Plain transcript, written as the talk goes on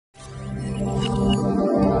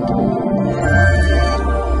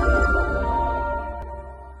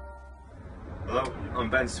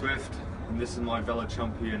Ben Swift, and this is my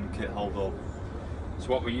VeloChampion Kit Holdall. It's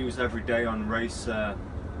what we use every day on race.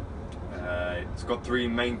 It's got 3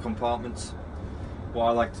 main compartments. What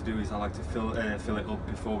I like to do is I like to fill it up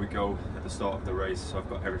before we go at the start of the race, so I've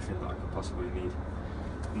got everything that I could possibly need.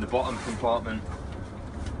 In the bottom compartment,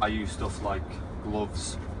 I use stuff like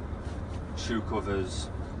gloves, shoe covers,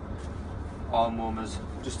 arm warmers,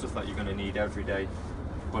 just stuff that you're going to need every day,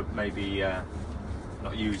 but maybe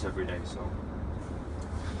not use every day. So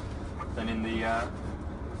then in the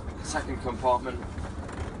second compartment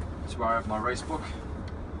is where I have my race book,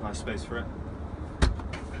 nice space for it.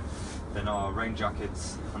 Then our rain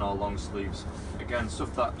jackets and our long sleeves. Again,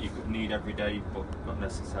 stuff that you could need every day, but not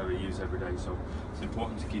necessarily use every day, so it's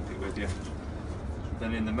important to keep it with you.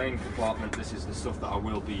 Then in the main compartment, this is the stuff that I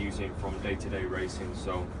will be using from day-to-day racing,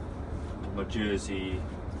 so my jersey,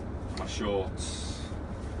 my shorts,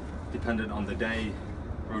 dependent on the day,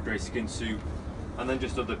 road race skin suit, and then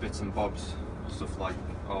just other bits and bobs, stuff like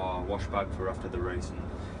our wash bag for after the race and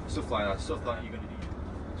stuff like that, stuff that you're going to need.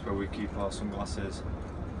 It's where we keep our sunglasses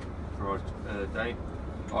for our day.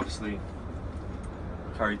 Obviously,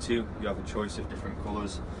 carry 2, you have a choice of different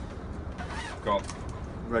colours. Got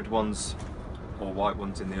red ones or white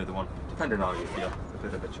ones in the other one, depending on how you feel, a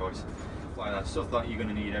bit of a choice. Like that, stuff that you're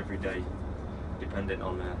going to need every day, depending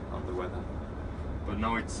on the weather. But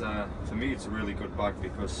no, it's for me it's a really good bag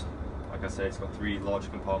because, like I say, it's got 3 large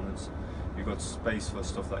compartments. You've got space for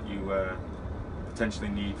stuff that you potentially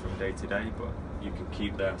need from day to day, but you can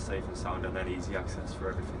keep there safe and sound, and then easy access for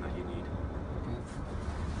everything that you need.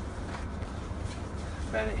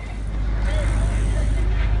 Benny.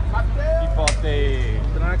 Forte.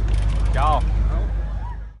 Ciao.